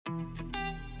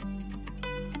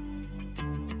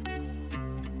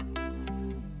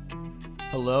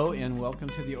Hello and welcome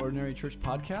to the Ordinary Church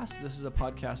Podcast. This is a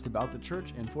podcast about the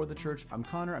church and for the church. I'm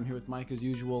Connor. I'm here with Mike as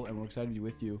usual, and we're excited to be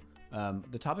with you.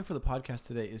 The topic for the podcast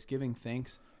today is giving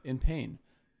thanks in pain.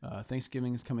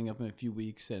 Thanksgiving is coming up in a few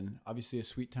weeks, and obviously a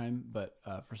sweet time, but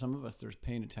for some of us, there's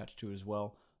pain attached to it as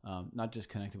well, not just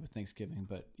connected with Thanksgiving,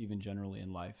 but even generally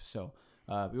in life. So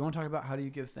we want to talk about how do you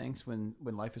give thanks when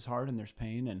life is hard and there's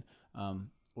pain. And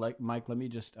like Mike, let me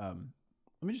just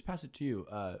pass it to you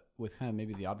with kind of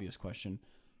maybe the obvious question.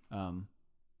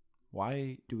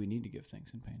 Why do we need to give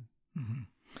thanks in pain? Mm-hmm.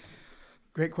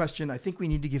 Great question. I think we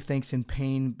need to give thanks in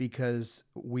pain because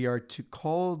we are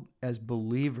called as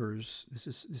believers. This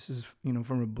is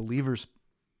from a believer's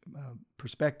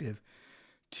perspective,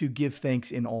 to give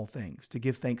thanks in all things, to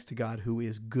give thanks to God who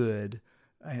is good,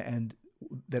 and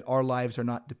that our lives are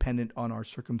not dependent on our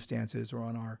circumstances or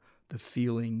on the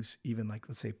feelings, even like,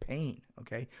 let's say, pain,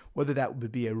 okay? Whether that would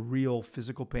be a real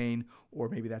physical pain or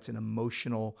maybe that's a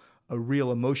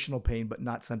real emotional pain, but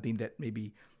not something that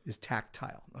maybe is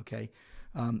tactile, okay?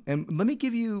 And let me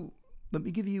give you a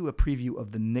preview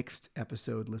of the next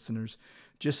episode, listeners,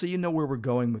 just so you know where we're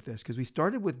going with this, because we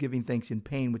started with giving thanks in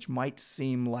pain, which might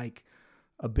seem like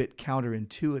a bit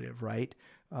counterintuitive, right?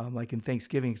 Like in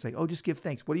Thanksgiving, it's like, oh, just give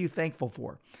thanks. What are you thankful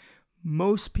for?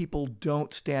 Most people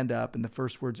don't stand up and the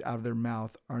first words out of their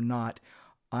mouth are not,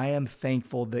 I am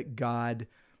thankful that God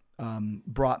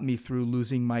brought me through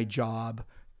losing my job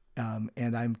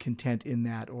and I'm content in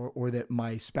that, or that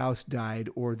my spouse died,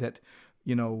 or that,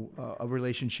 a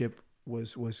relationship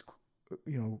was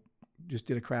just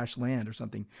did a crash land or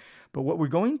something. But what we're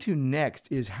going to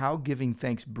next is how giving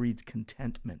thanks breeds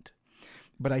contentment.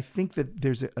 But I think that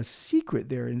there's a secret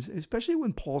there, and especially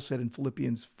when Paul said in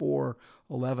Philippians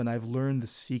 4:11, I've learned the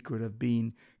secret of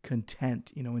being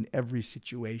content, in every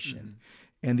situation.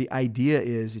 Mm-hmm. And the idea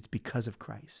is it's because of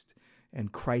Christ,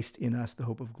 and Christ in us, the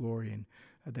hope of glory, and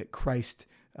that Christ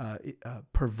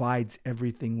provides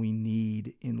everything we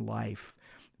need in life.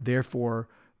 Therefore,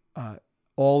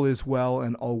 all is well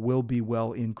and all will be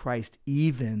well in Christ,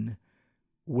 even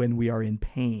when we are in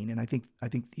pain. And I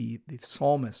think the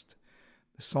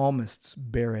psalmists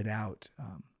bear it out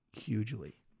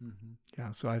hugely. Mm-hmm.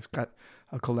 Yeah, so I've got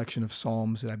a collection of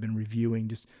psalms that I've been reviewing,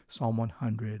 just Psalm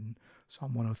 100 and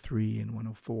Psalm 103 and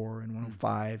 104 and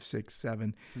 105, 6,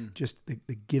 7, just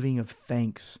the giving of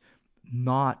thanks,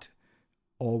 not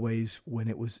always when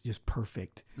it was just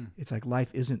perfect. It's like life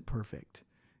isn't perfect,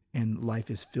 and life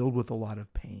is filled with a lot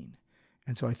of pain.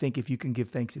 And so I think if you can give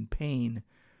thanks in pain,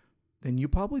 then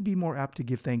you'll probably be more apt to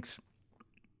give thanks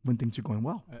when things are going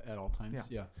well. At all times,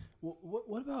 yeah. Well,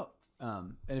 what about,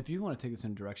 and if you want to take this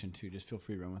in a direction too, just feel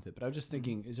free to run with it. But I was just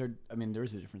thinking, there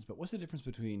is a difference, but what's the difference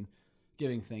between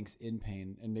giving thanks in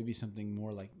pain and maybe something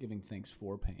more like giving thanks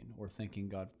for pain or thanking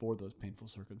God for those painful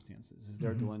circumstances? Is there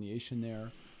a delineation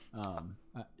there?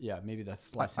 Maybe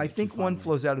that's less. I think one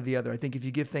flows out of the other. I think if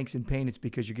you give thanks in pain, it's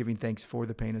because you're giving thanks for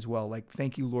the pain as well. Like,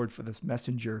 thank you, Lord, for this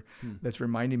messenger that's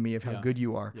reminding me of how good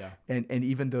you are. Yeah. And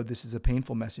even though this is a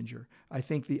painful messenger, I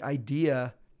think the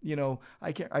idea,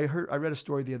 I read a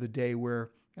story the other day where,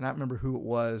 and I don't remember who it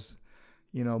was,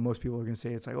 most people are going to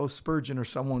say it's like, oh, Spurgeon or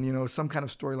someone, some kind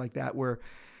of story like that, where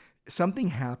something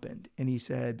happened and he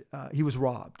said, he was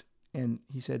robbed. And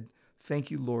he said,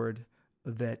 thank you, Lord,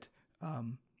 that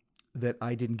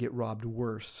I didn't get robbed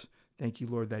worse. Thank you,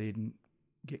 Lord, that I didn't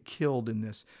get killed in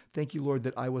this. Thank you, Lord,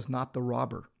 that I was not the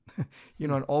robber,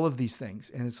 and all of these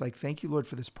things. And it's like, thank you, Lord,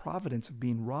 for this providence of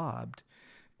being robbed.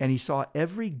 And he saw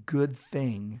every good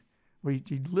thing, where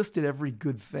he listed every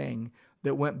good thing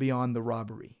that went beyond the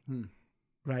robbery,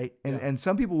 right? And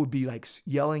some people would be like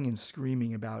yelling and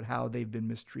screaming about how they've been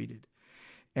mistreated.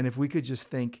 And if we could just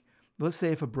think, let's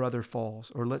say if a brother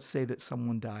falls, or let's say that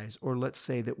someone dies, or let's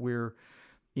say that we're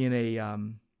in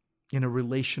a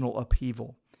relational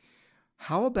upheaval.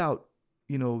 How about,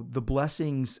 the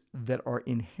blessings that are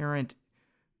inherent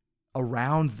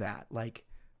around that? Like,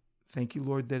 thank you,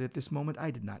 Lord, that at this moment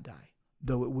I did not die,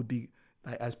 though it would be,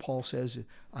 as Paul says,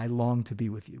 I long to be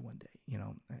with you one day,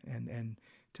 and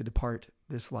to depart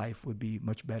this life would be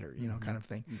much better, kind of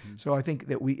thing. Mm-hmm. So I think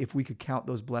that if we could count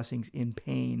those blessings in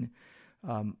pain,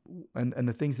 and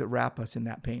the things that wrap us in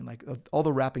that pain, like all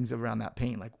the wrappings around that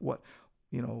pain, like what,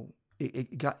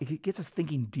 it gets us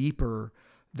thinking deeper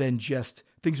than just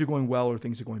things are going well or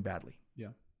things are going badly.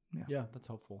 Yeah, that's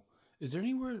helpful. Is there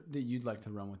anywhere that you'd like to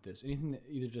run with this? Anything that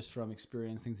either just from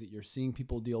experience, things that you're seeing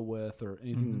people deal with, or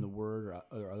anything in the Word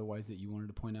or otherwise that you wanted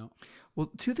to point out?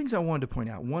 Well, two things I wanted to point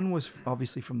out. One was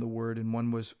obviously from the Word, and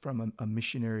one was from a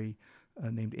missionary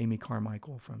named Amy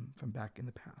Carmichael from back in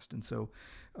the past. And so,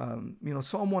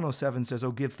 Psalm 107 says,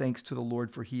 "Oh, give thanks to the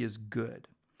Lord, for he is good.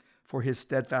 for his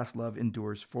steadfast love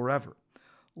endures forever.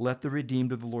 Let the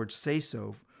redeemed of the Lord say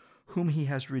so, whom he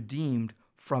has redeemed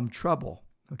from trouble.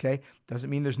 Okay? Doesn't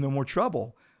mean there's no more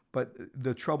trouble, but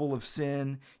the trouble of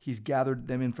sin, he's gathered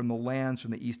them in from the lands,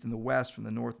 from the east and the west, from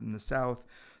the north and the south.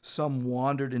 Some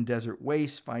wandered in desert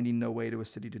wastes, finding no way to a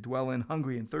city to dwell in.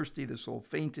 Hungry and thirsty, the soul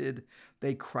fainted.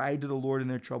 They cried to the Lord in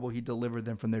their trouble. He delivered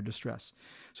them from their distress.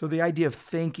 So the idea of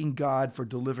thanking God for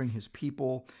delivering his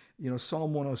people,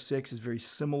 Psalm 106 is very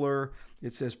similar.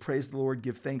 It says, praise the Lord,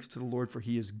 give thanks to the Lord, for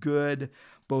he is good.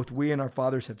 Both we and our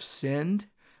fathers have sinned.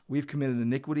 We've committed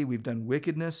iniquity. We've done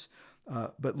wickedness.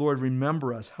 But Lord,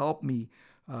 remember us. Help me,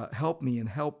 and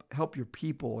help your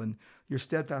people. And your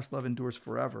steadfast love endures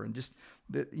forever. And just,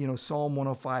 Psalm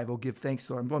 105, oh, give thanks to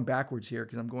the Lord. I'm going backwards here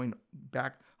because I'm going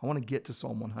back. I want to get to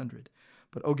Psalm 100.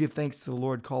 But, oh, give thanks to the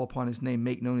Lord, call upon his name,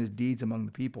 make known his deeds among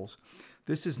the peoples.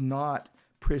 This is not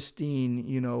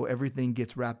pristine, everything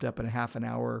gets wrapped up in a half an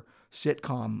hour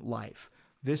sitcom life.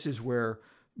 This is where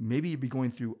maybe you'd be going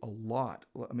through a lot.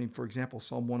 I mean, for example,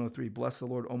 Psalm 103, bless the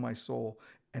Lord, O my soul,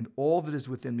 and all that is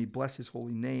within me, bless his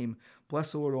holy name.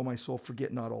 Bless the Lord, O my soul,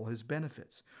 forget not all his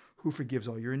benefits. Who forgives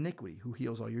all your iniquity, who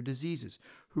heals all your diseases,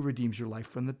 who redeems your life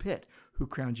from the pit, who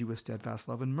crowns you with steadfast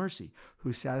love and mercy,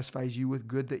 who satisfies you with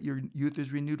good that your youth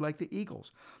is renewed like the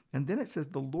eagles. And then it says,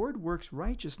 the Lord works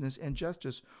righteousness and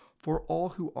justice for all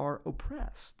who are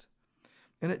oppressed.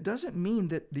 And it doesn't mean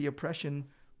that the oppression,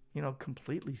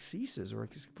 completely ceases or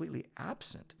is completely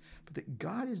absent, but that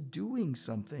God is doing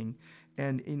something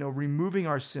and, removing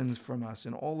our sins from us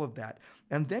and all of that.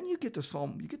 And then you get to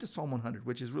Psalm 100,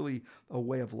 which is really a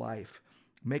way of life.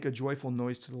 Make a joyful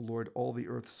noise to the Lord, all the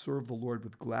earth. Serve the Lord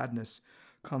with gladness.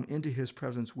 Come into his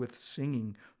presence with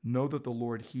singing. Know that the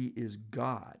Lord, he is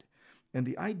God. And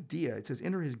the idea, it says,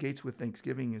 enter his gates with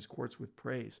thanksgiving, his courts with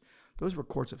praise. Those were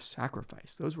courts of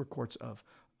sacrifice. Those were courts of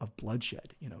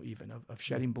bloodshed, even of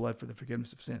shedding blood for the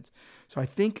forgiveness of sins. So I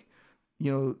think,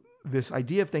 this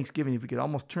idea of thanksgiving, if we could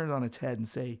almost turn it on its head and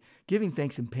say, giving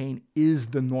thanks in pain is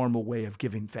the normal way of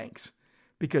giving thanks.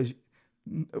 Because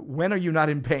when are you not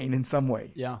in pain in some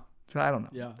way? Yeah. So I don't know.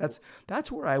 Yeah.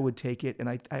 That's where I would take it. And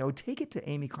I would take it to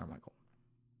Amy Carmichael,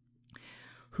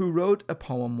 who wrote a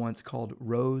poem once called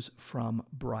Rose from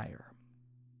Briar.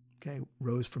 Okay,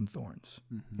 rose from thorns.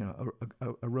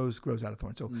 Mm-hmm. A rose grows out of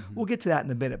thorns. So we'll get to that in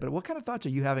a minute. But what kind of thoughts are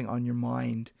you having on your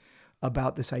mind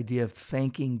about this idea of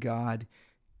thanking God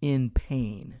in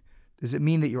pain? Does it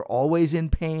mean that you're always in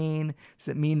pain? Does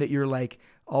it mean that you're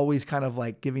always kind of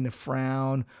giving a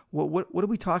frown? What are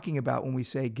we talking about when we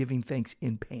say giving thanks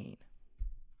in pain?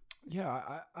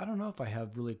 Yeah, I don't know if I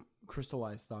have really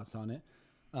crystallized thoughts on it.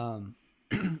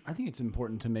 I think it's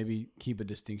important to maybe keep a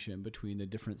distinction between the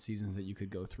different seasons that you could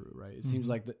go through, right? It seems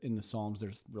like in the Psalms,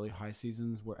 there's really high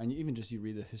seasons and even just you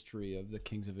read the history of the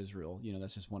kings of Israel,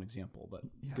 that's just one example, but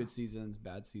good seasons,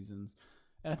 bad seasons.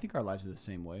 And I think our lives are the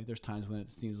same way. There's times when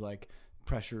it seems like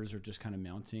pressures are just kind of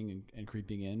mounting and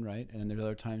creeping in, right? And there's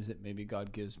other times that maybe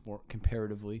God gives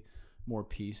comparatively more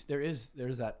peace. There's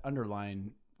that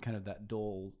underlying kind of that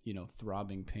dull,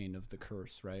 throbbing pain of the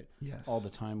curse, right? Yes. All the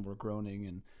time we're groaning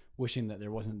and wishing that there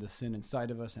wasn't the sin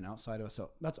inside of us and outside of us. So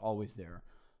that's always there.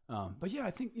 But yeah, I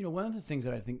think, one of the things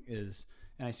that I think is,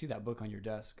 and I see that book on your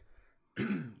desk,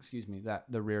 excuse me, that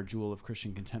the rare jewel of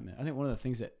Christian contentment. I think one of the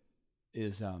things that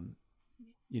is,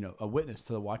 a witness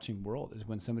to the watching world is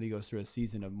when somebody goes through a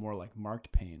season of more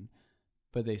marked pain,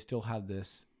 but they still have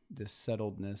this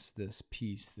settledness, this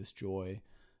peace, this joy,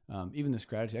 even this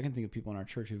gratitude. I can think of people in our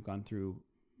church who've gone through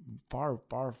far,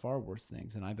 far, far worse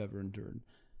things than I've ever endured.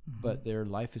 But their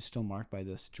life is still marked by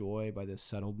this joy, by this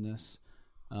settledness,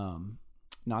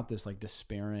 not this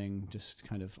despairing, just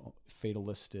kind of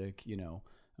fatalistic,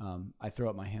 I throw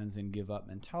up my hands and give up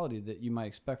mentality that you might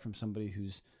expect from somebody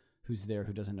who's there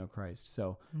who doesn't know Christ.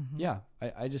 So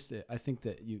I think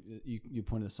that you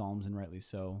pointed to Psalms, and rightly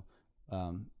so.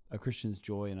 A Christian's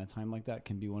joy in a time like that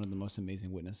can be one of the most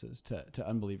amazing witnesses to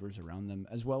unbelievers around them,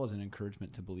 as well as an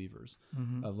encouragement to believers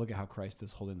of look at how Christ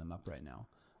is holding them up right now.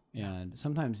 And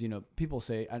sometimes, people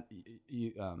say,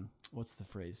 what's the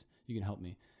phrase? You can help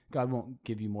me. God won't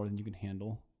give you more than you can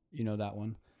handle. That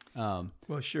one.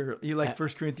 Well, sure. You 1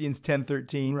 Corinthians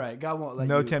 10:13. Right. God won't let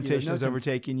no temptation has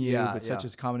overtaken you, but such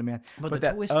is common to man. But the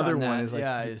that twist other on one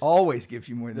that, is always gives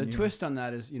you more than the twist on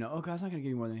that is, God's not going to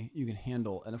give you more than you can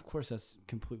handle. And of course, that's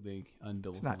completely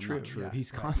unbiblical. It's not true. Yeah,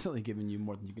 He's constantly giving you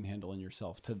more than you can handle in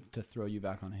yourself to throw you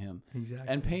back on him. Exactly.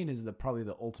 And pain is probably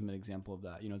the ultimate example of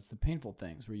that. It's the painful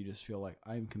things where you just feel like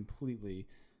I'm completely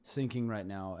sinking right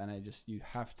now, and you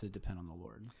have to depend on the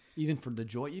Lord. Even for the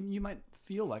joy, you might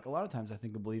feel like a lot of times I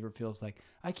think a believer feels like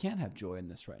I can't have joy in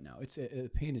this right now.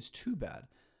 Pain is too bad.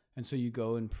 And so you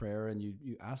go in prayer and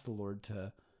you ask the Lord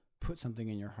to put something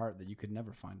in your heart that you could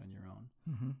never find on your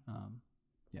own.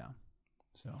 Yeah.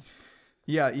 So.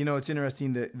 Yeah, it's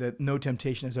interesting that no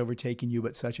temptation has overtaken you,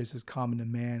 but such as is common to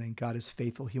man, and God is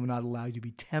faithful. He will not allow you to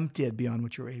be tempted beyond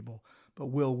what you're able, but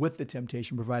will with the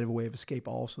temptation provide a way of escape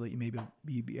also, that you may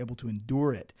be able to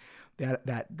endure it.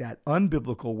 That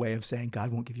unbiblical way of saying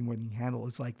God won't give you more than you can handle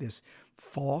is like this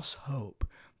false hope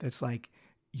that's like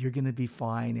you're going to be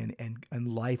fine and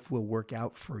life will work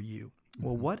out for you. Mm-hmm.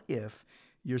 Well, what if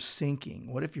you're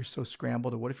sinking? What if you're so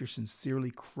scrambled? Or what if you're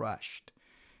sincerely crushed?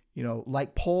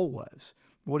 Like Paul was.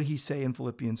 What did he say in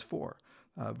Philippians 4,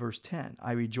 verse 10?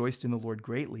 I rejoiced in the Lord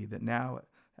greatly that now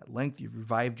at length you've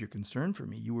revived your concern for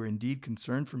me. You were indeed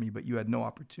concerned for me, but you had no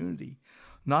opportunity.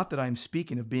 Not that I'm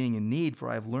speaking of being in need, for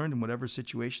I have learned in whatever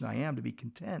situation I am to be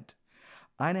content.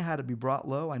 I know how to be brought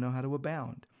low. I know how to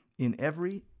abound. In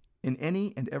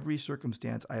any and every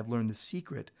circumstance, I have learned the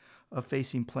secret of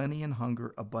facing plenty and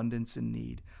hunger, abundance and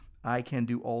need. I can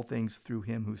do all things through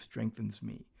him who strengthens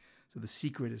me. So the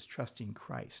secret is trusting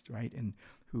Christ, right? And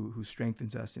who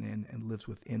strengthens us and lives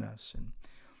within us.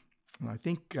 And I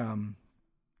think, I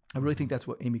really think that's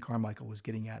what Amy Carmichael was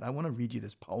getting at. I want to read you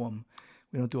this poem.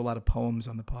 We don't do a lot of poems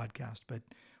on the podcast, but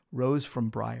Rose from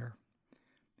Briar.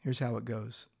 Here's how it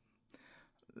goes.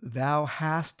 Thou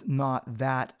hast not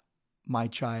that, my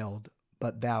child,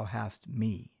 but thou hast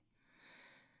me.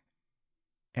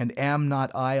 And am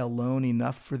not I alone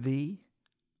enough for thee?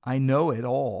 I know it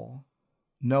all.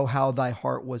 Know how thy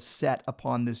heart was set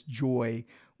upon this joy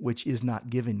which is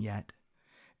not given yet.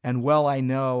 And well I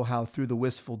know how through the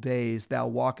wistful days thou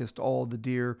walkest all the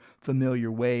dear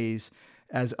familiar ways,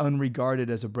 as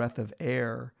unregarded as a breath of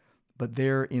air, but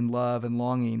there in love and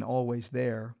longing always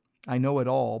there. I know it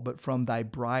all, but from thy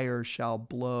briar shall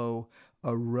blow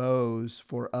a rose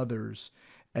for others.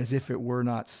 As if it were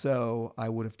not so, I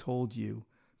would have told you.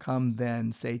 Come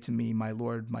then, say to me, my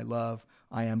Lord, my love,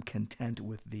 I am content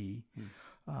with thee.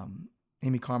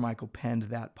 Amy Carmichael penned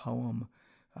that poem.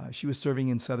 She was serving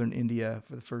in southern India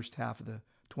for the first half of the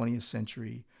 20th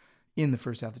century, and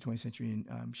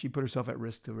she put herself at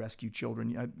risk to rescue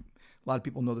children. A lot of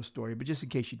people know the story, but just in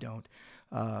case you don't,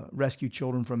 rescue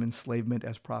children from enslavement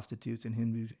as prostitutes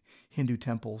in Hindu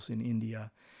temples in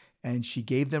India. And she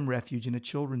gave them refuge in a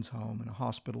children's home and a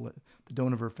hospital at the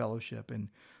Dohnavur Fellowship. And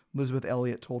Elizabeth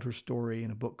Elliot told her story in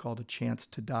a book called A Chance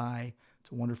to Die.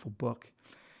 It's a wonderful book.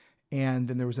 And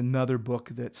then there was another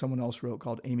book that someone else wrote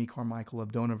called Amy Carmichael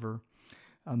of Dohnavur.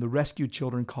 The rescued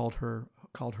children called her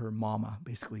Mama,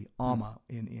 basically Amma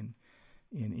in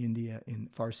India, in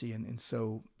Farsi. And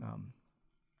so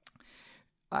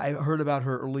I heard about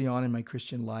her early on in my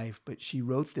Christian life, but she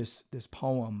wrote this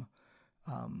poem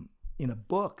in a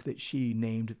book that she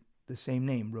named the same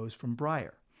name, Rose from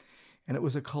Briar. And it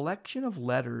was a collection of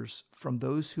letters from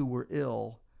those who were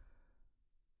ill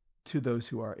to those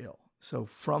who are ill. So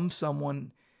from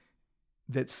someone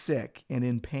that's sick and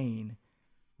in pain,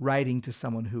 writing to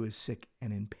someone who is sick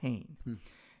and in pain.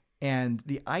 And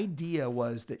the idea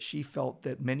was that she felt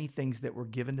that many things that were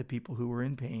given to people who were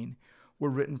in pain were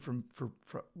written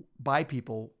by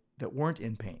people that weren't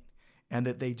in pain, and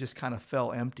that they just kind of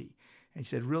fell empty. And she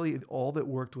said, really, all that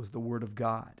worked was the Word of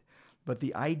God. But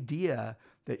the idea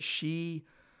that she,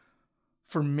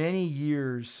 for many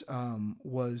years,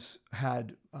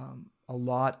 had a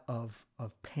lot of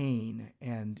pain,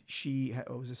 and it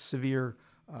was a severe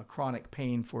chronic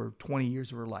pain for 20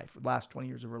 years of her life, the last 20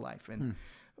 years of her life. And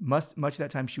much of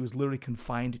that time she was literally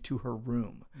confined to her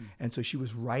room. And so she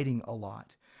was writing a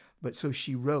lot. But so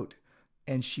she wrote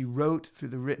through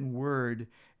the written word,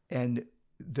 and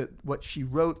what she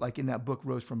wrote, like in that book,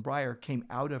 Rose from Briar, came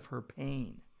out of her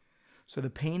pain. So the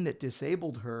pain that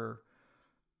disabled her,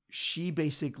 she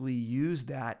basically used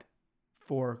that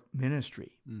for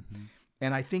ministry. Mm-hmm.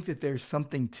 And I think that there's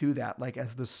something to that. Like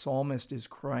as the psalmist is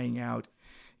crying out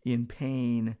in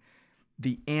pain,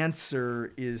 the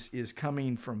answer is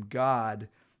coming from God.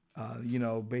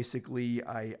 Basically,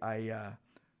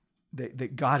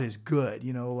 that God is good.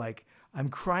 Like I'm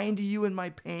crying to you in my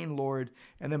pain, Lord.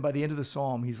 And then by the end of the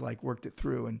psalm, he's like worked it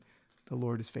through, and the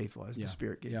Lord is faithful as the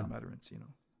Spirit gave him utterance.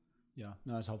 Yeah,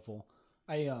 no, that's helpful.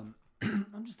 I'm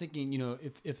just thinking,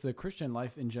 if the Christian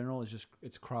life in general is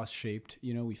it's cross-shaped,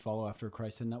 we follow after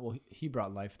Christ, and that he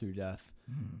brought life through death,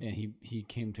 and he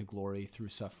came to glory through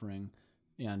suffering,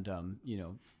 and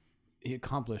he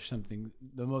accomplished something,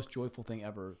 the most joyful thing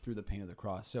ever, through the pain of the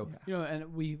cross. So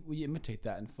and we imitate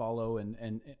that and follow,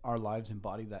 and our lives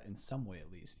embody that in some way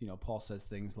at least. Paul says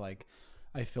things like,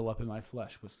 I fill up in my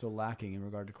flesh what's still lacking in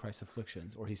regard to Christ's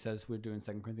afflictions. Or he says, we're doing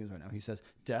 2 Corinthians right now, he says,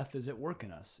 death is at work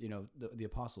in us, the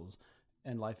apostles.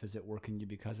 and life is at work in you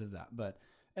because of that. But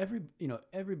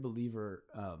every believer,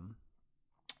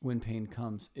 when pain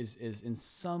comes, is in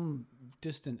some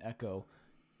distant echo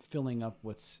filling up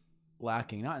what's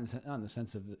lacking, not in the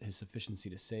sense of his sufficiency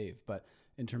to save, but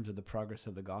in terms of the progress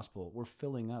of the gospel. We're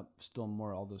filling up still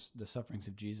more all the sufferings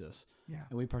of Jesus. Yeah.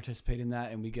 And we participate in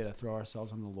that, and we get to throw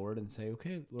ourselves on the Lord and say,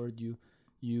 okay, Lord, you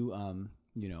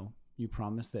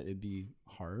promised that it'd be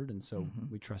hard, and so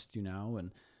we trust you now.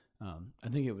 And I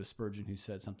think it was Spurgeon who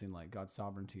said something like, God's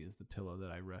sovereignty is the pillow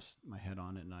that I rest my head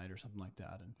on at night, or something like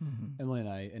that. And Emily and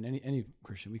I, and any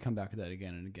Christian, we come back to that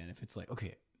again and again. If it's like,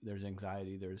 okay, there's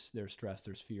anxiety, there's stress,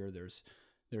 there's fear, there's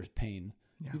pain.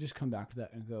 Yeah. You just come back to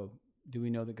that and go, do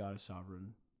we know that God is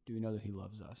sovereign? Do we know that he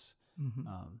loves us?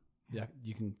 Yeah,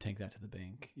 you can take that to the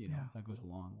bank. That goes a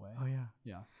long way. Oh yeah.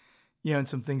 Yeah. Yeah. And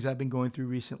some things I've been going through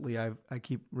recently, I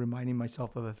keep reminding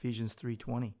myself of Ephesians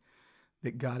 3:20,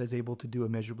 that God is able to do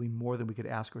immeasurably more than we could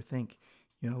ask or think.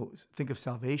 Think of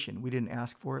salvation. We didn't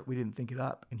ask for it. We didn't think it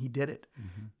up, and he did it.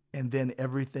 And then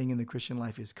everything in the Christian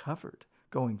life is covered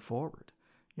going forward.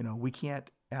 We can't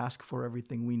ask for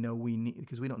everything we know we need,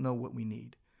 because we don't know what we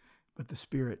need. But the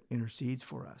Spirit intercedes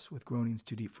for us with groanings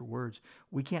too deep for words.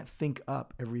 We can't think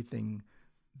up everything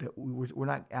that we're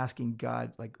not asking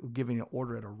God, like giving an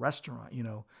order at a restaurant,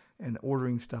 and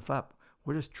ordering stuff up.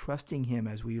 We're just trusting him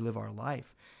as we live our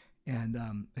life. And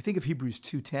I think of Hebrews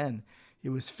 2:10, it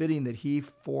was fitting that he,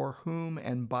 for whom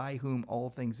and by whom all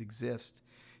things exist,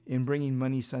 in bringing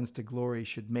many sons to glory,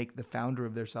 should make the founder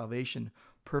of their salvation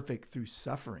perfect through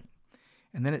suffering.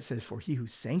 And then it says, for he who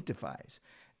sanctifies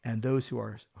and those who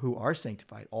are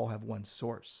sanctified all have one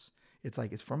source. It's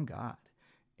like it's from God.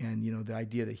 And, the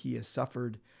idea that he has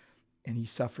suffered, and he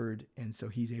suffered, and so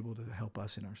he's able to help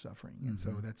us in our suffering. And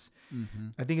so that's,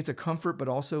 I think it's a comfort, but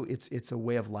also it's a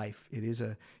way of life. It is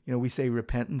we say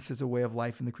repentance is a way of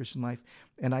life in the Christian life.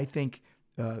 And I think,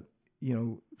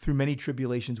 through many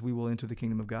tribulations, we will enter the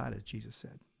kingdom of God, as Jesus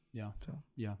said. Yeah. So,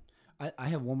 yeah. I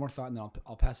have one more thought, and then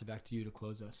I'll pass it back to you to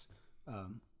close us.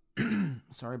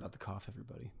 Sorry about the cough,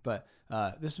 everybody. But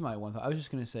this is my one thought. I was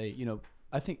just going to say,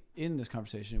 I think in this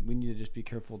conversation, we need to just be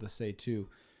careful to say, too,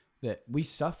 that we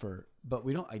suffer, but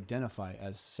we don't identify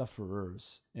as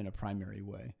sufferers in a primary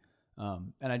way.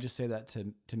 And I just say that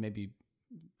to maybe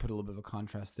put a little bit of a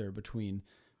contrast there between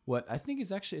what I think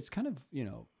is actually, it's kind of,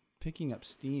 picking up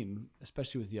steam,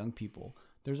 especially with young people.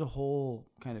 There's a whole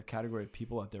kind of category of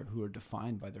people out there who are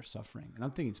defined by their suffering. And I'm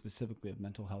thinking specifically of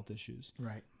mental health issues.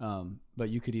 Right. But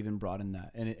you could even broaden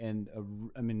that.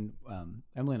 Emily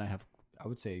and I have, I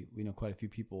would say, we know quite a few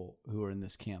people who are in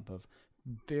this camp of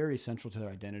very central to their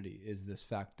identity is this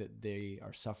fact that they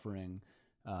are suffering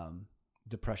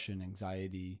depression,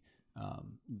 anxiety,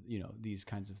 these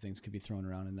kinds of things could be thrown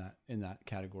around in that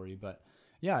category. But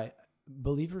yeah,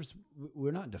 believers,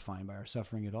 we're not defined by our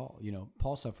suffering at all.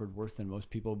 Paul suffered worse than most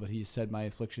people, but he said, my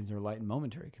afflictions are light and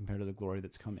momentary compared to the glory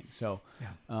that's coming. So,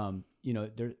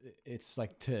 it's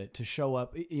like to show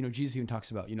up, Jesus even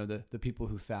talks about, the people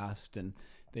who fast and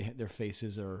their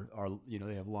faces are,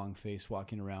 they have long face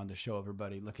walking around to show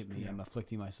everybody, look at me, I'm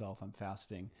afflicting myself, I'm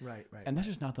fasting. Right. And that's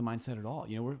just not the mindset at all.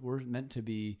 We're meant to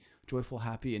be joyful,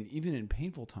 happy, and even in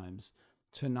painful times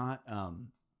to not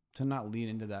lean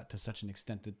into that to such an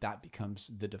extent that becomes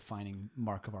the defining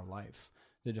mark of our life.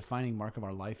 The defining mark of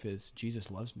our life is Jesus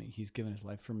loves me. He's given his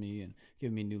life for me and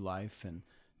given me new life.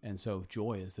 And so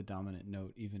joy is the dominant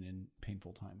note, even in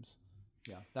painful times.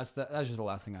 Yeah. That's just the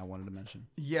last thing I wanted to mention.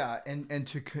 Yeah. And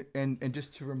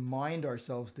just to remind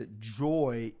ourselves that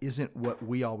joy isn't what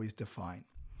we always define.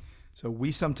 So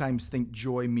we sometimes think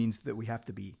joy means that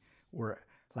we're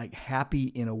like happy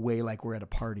in a way, like we're at a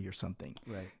party or something.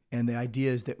 Right. And the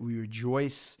idea is that we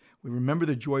rejoice, we remember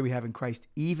the joy we have in Christ,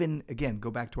 even, again, go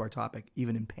back to our topic,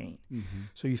 even in pain.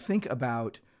 So you think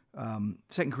about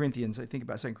 2 Corinthians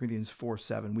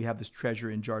 4:7, we have this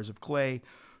treasure in jars of clay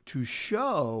to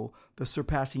show the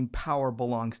surpassing power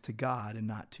belongs to God and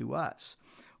not to us.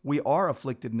 We are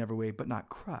afflicted in every way, but not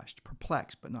crushed,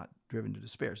 perplexed, but not driven to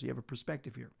despair. So you have a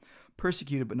perspective here.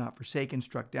 Persecuted, but not forsaken,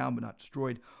 struck down, but not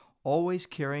destroyed, always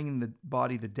carrying in the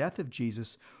body the death of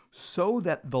Jesus, so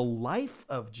that the life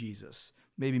of Jesus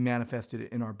may be manifested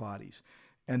in our bodies.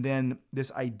 And then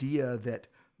this idea that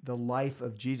the life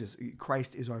of Jesus,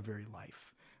 Christ is our very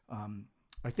life.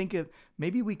 I think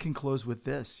maybe we can close with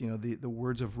this, the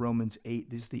words of Romans 8.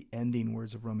 These are the ending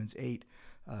words of Romans 8,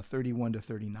 31 to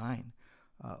 39.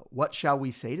 What shall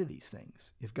we say to these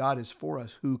things? If God is for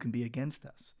us, who can be against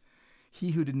us?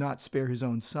 He who did not spare his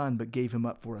own son, but gave him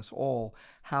up for us all,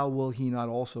 how will he not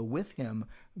also with him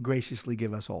graciously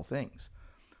give us all things?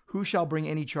 Who shall bring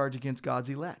any charge against God's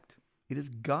elect? It is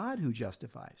God who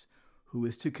justifies. who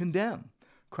is to condemn?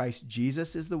 Christ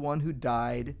Jesus is the one who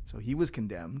died, so he was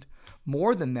condemned.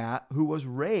 More than that, who was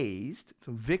raised,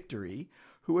 so victory,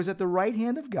 who is at the right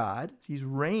hand of God, he's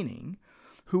reigning,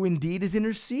 who indeed is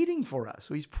interceding for us.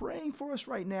 So he's praying for us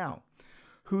right now.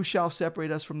 Who shall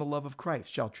separate us from the love of Christ?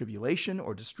 Shall tribulation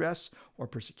or distress or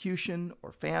persecution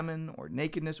or famine or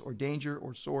nakedness or danger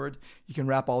or sword? You can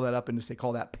wrap all that up into, they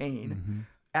call that pain. Mm-hmm.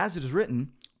 As it is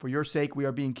written, for your sake we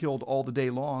are being killed all the day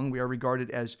long. We are regarded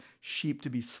as sheep to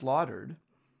be slaughtered.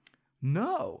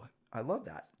 No, I love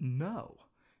that. No.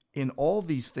 In all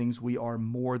these things we are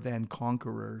more than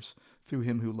conquerors through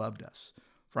him who loved us.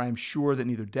 For I am sure that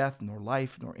neither death, nor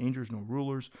life, nor angels, nor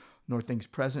rulers, nor things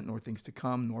present, nor things to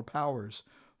come, nor powers,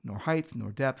 nor height,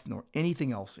 nor depth, nor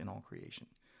anything else in all creation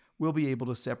will be able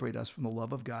to separate us from the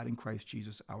love of God in Christ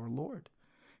Jesus our Lord.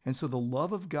 And so the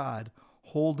love of God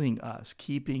holding us,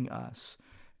 keeping us,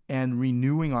 and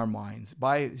renewing our minds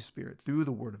by His Spirit through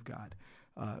the Word of God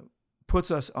puts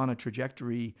us on a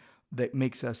trajectory that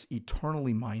makes us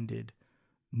eternally minded,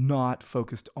 not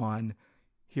focused on,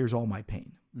 here's all my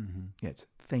pain. Mm-hmm. It's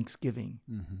thanksgiving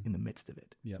Mm-hmm. in the midst of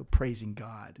it. Yep. So praising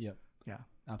God. Yep. Yeah.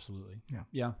 Absolutely. Yeah.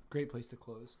 Yeah. Great place to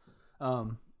close.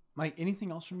 Mike,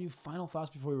 anything else from you? Final thoughts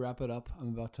before we wrap it up? I'm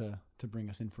about to bring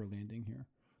us in for a landing here.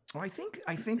 Well, I think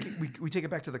we take it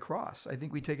back to the cross. I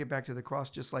think we take it back to the cross,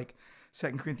 just like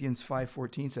 2 Corinthians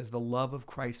 5:14 says, the love of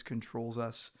Christ controls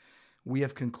us. We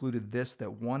have concluded this,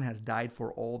 that one has died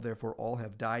for all, therefore all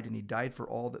have died, and he died for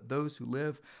all, that those who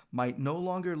live might no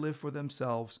longer live for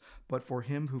themselves, but for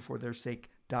him who for their sake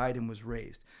died and was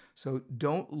raised. So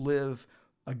don't live,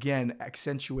 again,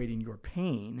 accentuating your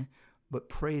pain, but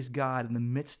praise God in the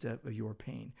midst of your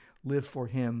pain. Live for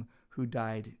him who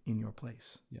died in your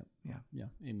place. Yep. Yeah. Yeah.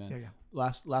 Amen. Yeah.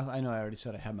 Last, I know I already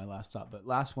said I had my last thought, but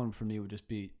last one for me would just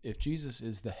be, if Jesus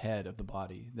is the head of the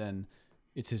body, then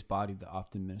it's his body that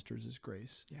often ministers his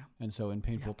grace. Yeah. And so in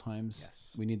painful times,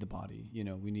 Yes. we need the body.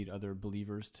 We need other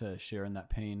believers to share in that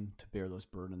pain, to bear those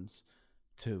burdens,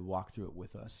 to walk through it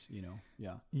with us,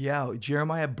 Yeah. Yeah.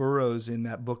 Jeremiah Burroughs, in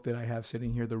that book that I have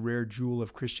sitting here, The Rare Jewel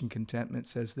of Christian Contentment,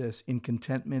 says this: in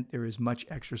contentment, there is much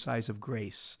exercise of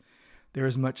grace. There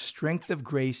is much strength of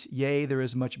grace. Yea, there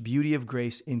is much beauty of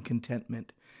grace in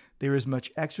contentment. There is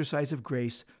much exercise of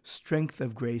grace, strength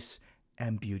of grace,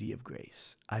 and beauty of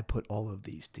grace. I put all of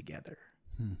these together.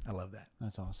 I love that.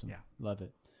 That's awesome. Yeah. Love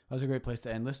it. That was a great place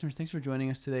to end. Listeners, thanks for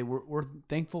joining us today. We're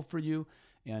thankful for you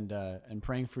and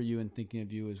praying for you and thinking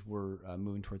of you as we're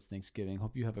moving towards Thanksgiving.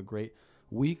 Hope you have a great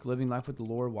week living life with the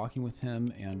Lord, walking with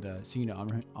him, and seeing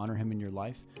to honor him in your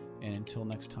life. And until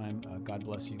next time, God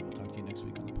bless you. We'll talk to you next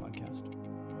week on the podcast.